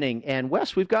fourth inning. And,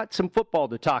 Wes, we've got some football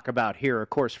to talk about here,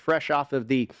 of course, fresh off of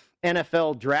the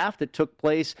NFL draft that took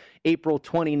place April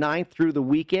 29th through the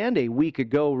weekend. A week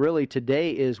ago, really,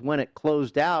 today is when it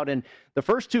closed out. And the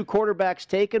first two quarterbacks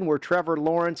taken were Trevor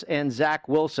Lawrence and Zach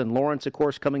Wilson. Lawrence, of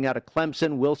course, coming out of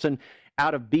Clemson. Wilson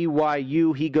out of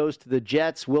BYU. He goes to the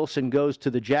Jets. Wilson goes to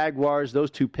the Jaguars.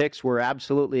 Those two picks were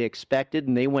absolutely expected,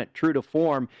 and they went true to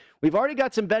form. We've already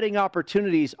got some betting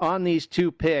opportunities on these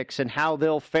two picks and how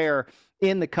they'll fare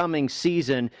in the coming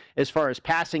season as far as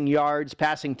passing yards,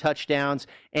 passing touchdowns,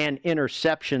 and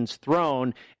interceptions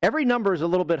thrown. Every number is a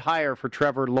little bit higher for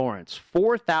Trevor Lawrence.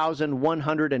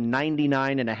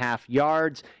 4,199.5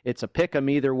 yards. It's a pick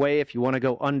 'em either way if you want to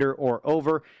go under or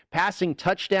over. Passing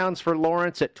touchdowns for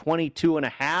Lawrence at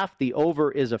 22.5. The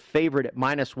over is a favorite at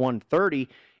 -130.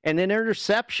 And then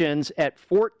interceptions at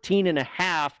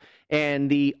 14.5. And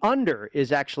the under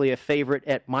is actually a favorite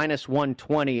at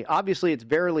 -120. Obviously, it's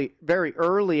very, very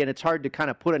early, and it's hard to kind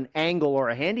of put an angle or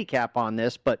a handicap on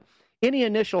this. But any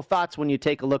initial thoughts when you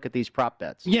take a look at these prop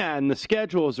bets? Yeah, and the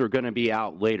schedules are going to be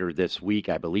out later this week.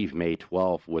 I believe May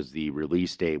 12th was the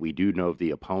release date. We do know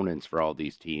the opponents for all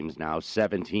these teams now,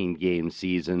 17-game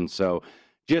season. So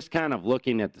just kind of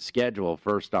looking at the schedule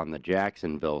first on the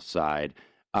Jacksonville side,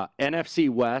 NFC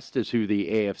West is who the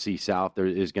AFC South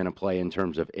is going to play in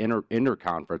terms of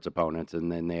interconference opponents, and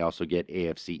then they also get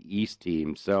AFC East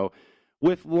teams. So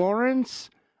with Lawrence,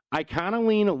 I kind of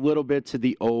lean a little bit to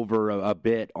the over a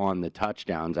bit on the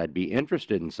touchdowns. I'd be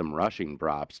interested in some rushing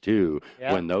props, too,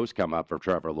 when those come up for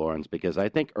Trevor Lawrence, because I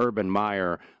think Urban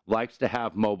Meyer likes to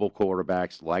have mobile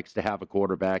quarterbacks, likes to have a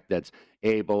quarterback that's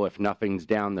able, if nothing's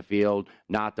down the field,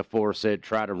 not to force it,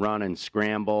 try to run and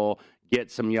scramble, get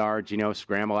some yards,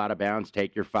 scramble out of bounds,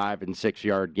 take your 5 and 6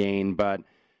 yard gain. But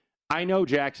I know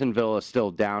Jacksonville is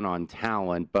still down on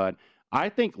talent, but I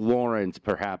think Lawrence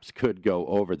perhaps could go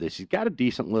over this. He's got a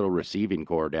decent little receiving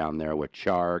core down there with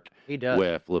Chark,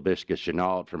 with Laviska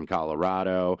Shenault from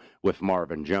Colorado, with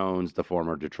Marvin Jones, the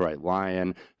former Detroit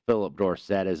Lion. Philip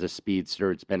Dorsett is a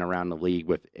speedster. It's been around the league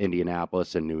with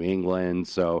Indianapolis and New England.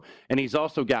 And he's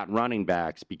also got running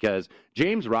backs because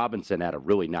James Robinson had a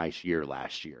really nice year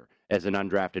last year as an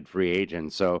undrafted free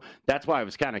agent. So that's why I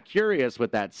was kind of curious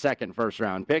with that second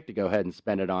first-round pick to go ahead and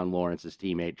spend it on Lawrence's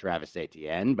teammate, Travis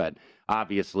Etienne. But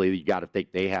obviously, you got to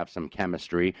think they have some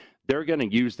chemistry. They're going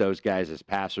to use those guys as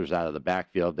passers out of the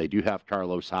backfield. They do have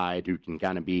Carlos Hyde, who can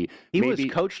kind of be... He was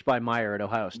coached by Meyer at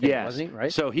Ohio State, wasn't he?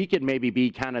 Right? So he could maybe be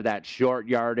kind of that short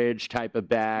yardage type of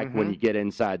back when you get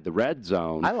inside the red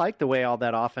zone. I like the way all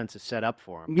that offense is set up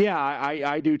for him. Yeah,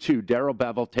 I do too. Darrell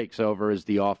Bevell takes over as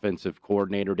the offensive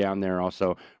coordinator down there.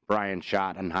 Also, Brian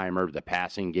Schottenheimer, the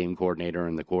passing game coordinator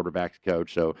and the quarterback's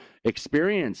coach. So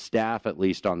experienced staff, at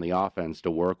least on the offense,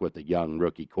 to work with a young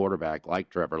rookie quarterback like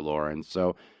Trevor Lawrence.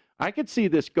 So I could see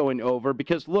this going over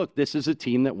because, look, this is a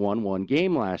team that won one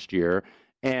game last year,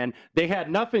 and they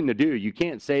had nothing to do. You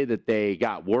can't say that they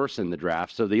got worse in the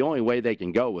draft, so the only way they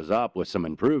can go was up with some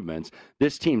improvements.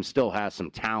 This team still has some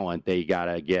talent they got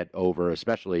to get over,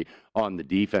 especially on the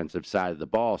defensive side of the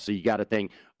ball. So you got to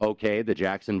think, okay, the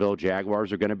Jacksonville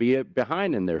Jaguars are going to be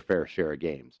behind in their fair share of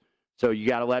games. So you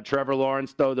got to let Trevor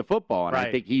Lawrence throw the football, and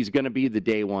I think he's going to be the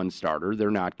day one starter.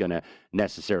 They're not going to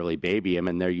necessarily baby him,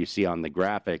 and there you see on the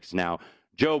graphics. Now,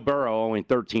 Joe Burrow, only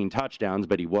 13 touchdowns,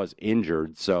 but he was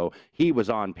injured, so he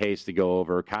was on pace to go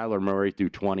over. Kyler Murray threw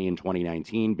 20 in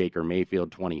 2019, Baker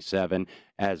Mayfield 27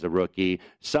 as a rookie.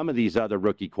 Some of these other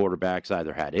rookie quarterbacks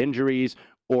either had injuries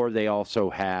or they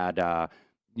also had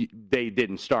they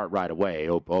didn't start right away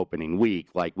opening week.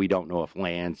 Like, we don't know if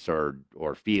Lance or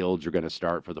Fields are going to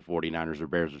start for the 49ers or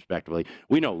Bears, respectively.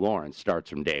 We know Lawrence starts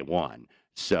from day one.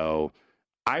 So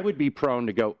I would be prone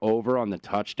to go over on the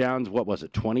touchdowns. What was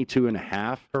it,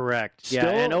 22.5? Correct. Still,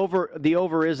 and the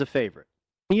over is a favorite.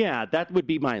 Yeah, that would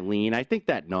be my lean. I think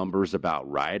that number's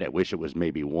about right. I wish it was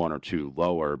maybe 1 or 2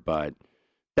 lower, but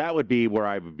that would be where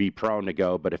I would be prone to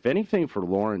go. But if anything for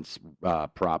Lawrence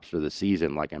props for the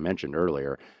season, like I mentioned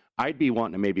earlier, I'd be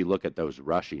wanting to maybe look at those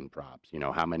rushing props.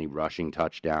 How many rushing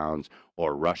touchdowns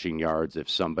or rushing yards if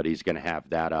somebody's going to have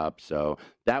that up. So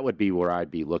that would be where I'd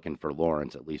be looking for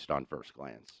Lawrence, at least on first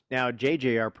glance. Now,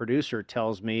 JJ, our producer,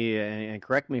 tells me, and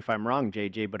correct me if I'm wrong,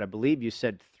 JJ, but I believe you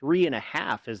said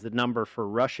 3.5 is the number for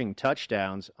rushing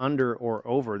touchdowns, under or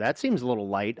over. That seems a little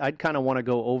light. I'd kind of want to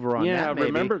go over on that. Yeah,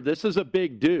 remember, this is a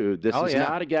big dude. This is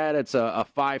not a guy that's a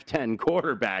 5'10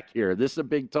 quarterback here. This is a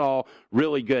big, tall,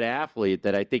 really good athlete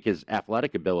that I think his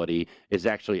athletic ability is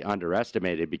actually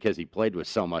underestimated because he played with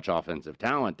so much offensive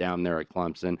talent down there at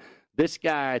Clemson. This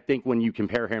guy, I think when you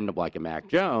compare him to like a Mac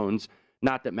Jones,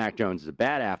 not that Mac Jones is a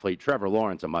bad athlete, Trevor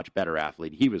Lawrence a much better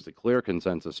athlete. He was the clear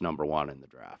consensus number 1 in the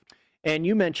draft. And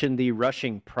you mentioned the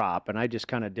rushing prop, and I just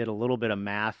kind of did a little bit of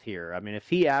math here. I mean, if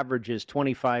he averages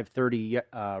 25, 30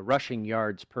 rushing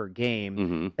yards per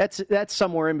game, that's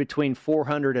somewhere in between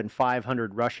 400 and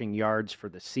 500 rushing yards for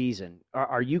the season.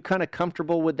 Are you kind of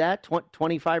comfortable with that,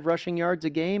 25 rushing yards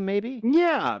a game maybe?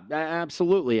 Yeah,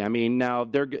 absolutely. I mean, now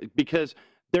because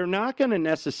they're not going to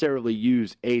necessarily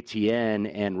use Etienne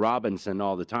and Robinson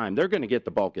all the time. They're going to get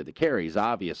the bulk of the carries,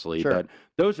 obviously, but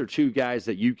those are two guys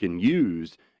that you can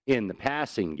use in the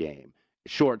passing game.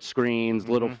 Short screens,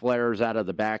 little flares out of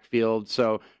the backfield.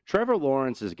 So Trevor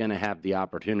Lawrence is going to have the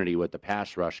opportunity with the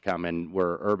pass rush coming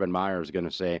where Urban Meyer is going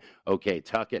to say, okay,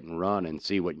 tuck it and run and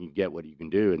see what you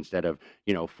can do instead of,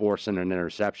 forcing an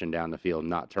interception down the field and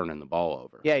not turning the ball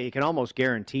over. Yeah, you can almost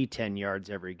guarantee 10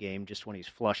 yards every game just when he's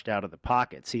flushed out of the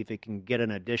pocket. See if he can get an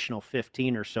additional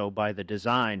 15 or so by the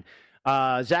design.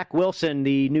 Zach Wilson,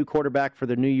 the new quarterback for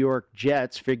the New York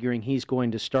Jets, figuring he's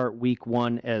going to start week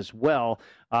 1 as well.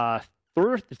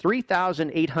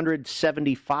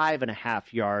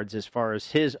 3,875.5 yards as far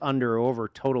as his under or over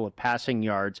total of passing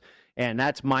yards, and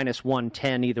that's minus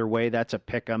 110 either way. That's a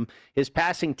pick 'em. His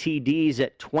passing TDs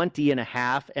at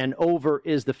 20.5, and over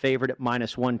is the favorite at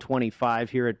minus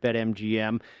 125 here at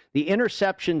BetMGM. The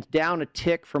interceptions down a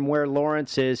tick from where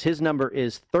Lawrence is. His number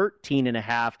is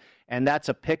 13.5, and that's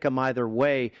a pick 'em either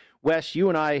way. Wes, you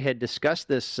and I had discussed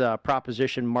this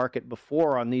proposition market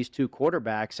before on these two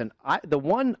quarterbacks, and the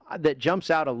one that jumps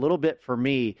out a little bit for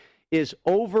me is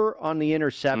over on the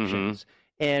interceptions. Mm-hmm.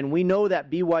 And we know that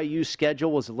BYU's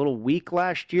schedule was a little weak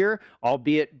last year,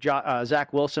 albeit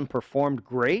Zach Wilson performed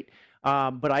great.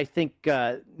 But I think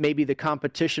maybe the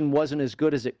competition wasn't as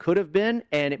good as it could have been,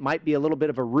 and it might be a little bit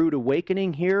of a rude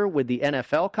awakening here with the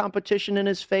NFL competition in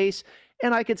his face.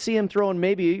 And I could see him throwing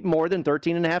maybe more than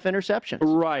 13 and a half interceptions.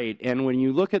 Right. And when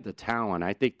you look at the talent,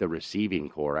 I think the receiving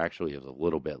core actually is a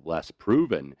little bit less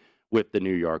proven with the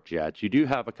New York Jets. You do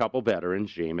have a couple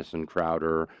veterans, Jamison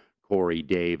Crowder, Corey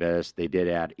Davis. They did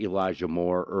add Elijah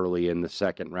Moore early in the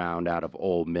second round out of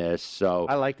Ole Miss. So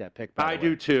I like that pick, by the way. I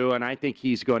do too, and I think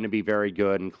he's going to be very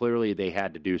good. And clearly they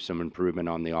had to do some improvement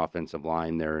on the offensive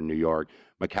line there in New York.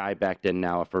 Mekhi Becton,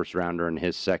 now a first-rounder in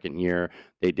his second year.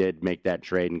 They did make that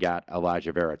trade and got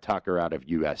Elijah Vera Tucker out of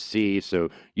USC, so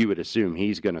you would assume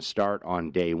he's going to start on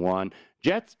day one.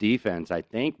 Jets' defense, I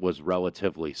think, was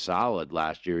relatively solid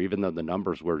last year, even though the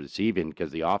numbers were deceiving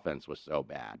because the offense was so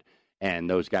bad. And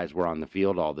those guys were on the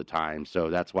field all the time, so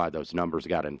that's why those numbers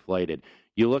got inflated.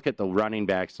 You look at the running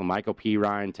backs, so Michael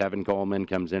Pirine, Tevin Coleman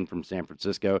comes in from San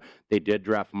Francisco. They did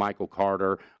draft Michael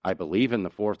Carter, I believe, in the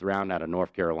fourth round out of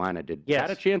North Carolina. Had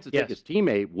a chance to take his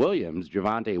teammate,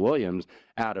 Javonte Williams,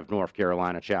 out of North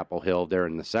Carolina, Chapel Hill, there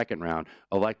in the second round.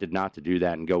 Elected not to do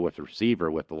that and go with the receiver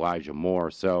with Elijah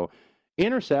Moore. So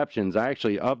interceptions,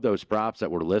 of those props that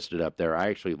were listed up there, I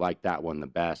actually like that one the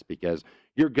best because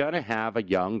you're going to have a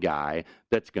young guy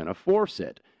that's going to force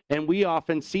it. And we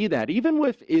often see that, even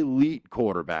with elite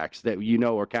quarterbacks that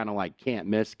are kind of like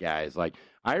can't-miss guys. Like,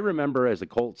 I remember as a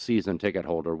Colts season ticket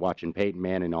holder watching Peyton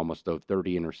Manning almost throw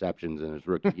 30 interceptions in his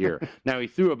rookie year. Now, he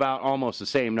threw about almost the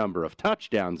same number of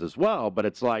touchdowns as well, but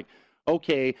it's like,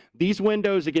 okay, these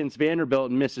windows against Vanderbilt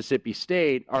and Mississippi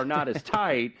State are not as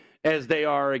tight as they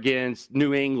are against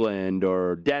New England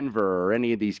or Denver or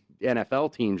any of these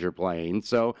NFL teams you're playing.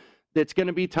 So it's going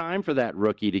to be time for that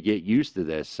rookie to get used to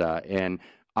this. And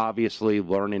obviously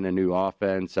learning a new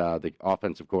offense. The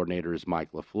offensive coordinator is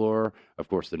Mike LaFleur. Of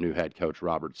course, the new head coach,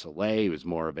 Robert Saleh, who's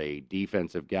more of a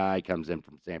defensive guy, comes in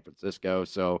from San Francisco.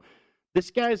 So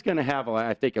this guy's going to have,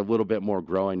 I think, a little bit more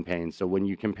growing pains. So when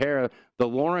you compare the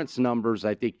Lawrence numbers,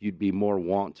 I think you'd be more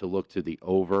want to look to the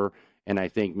over. And I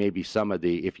think maybe some of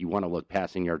the, if you want to look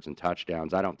passing yards and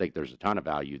touchdowns, I don't think there's a ton of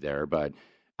value there, but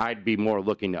I'd be more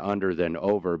looking to under than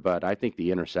over. But I think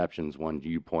the interceptions one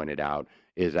you pointed out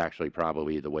is actually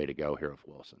probably the way to go here with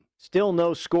Wilson. Still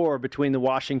no score between the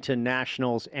Washington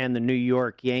Nationals and the New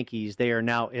York Yankees. They are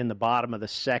now in the bottom of the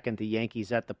second. The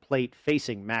Yankees at the plate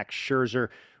facing Max Scherzer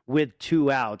with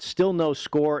 2 outs. Still no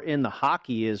score in the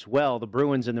hockey as well. The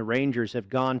Bruins and the Rangers have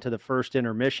gone to the first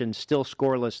intermission, still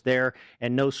scoreless there,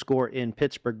 and no score in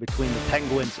Pittsburgh between the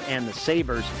Penguins and the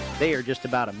Sabres. They are just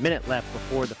about a minute left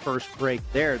before the first break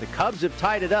there. The Cubs have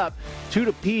tied it up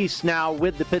 2-2 now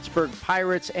with the Pittsburgh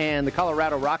Pirates, and the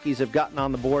Colorado Rockies have gotten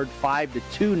on the board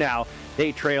 5-2 now.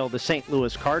 They trail the St.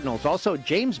 Louis Cardinals. Also,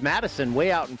 James Madison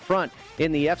way out in front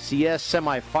in the FCS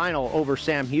semifinal over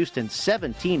Sam Houston,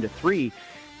 17-3.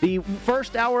 The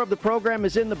first hour of the program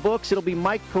is in the books. It'll be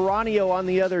Mike Peranio on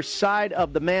the other side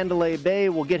of the Mandalay Bay.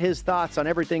 We'll get his thoughts on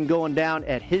everything going down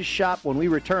at his shop when we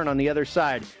return on the other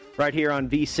side, right here on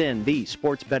VSiN, the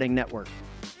Sports Betting Network.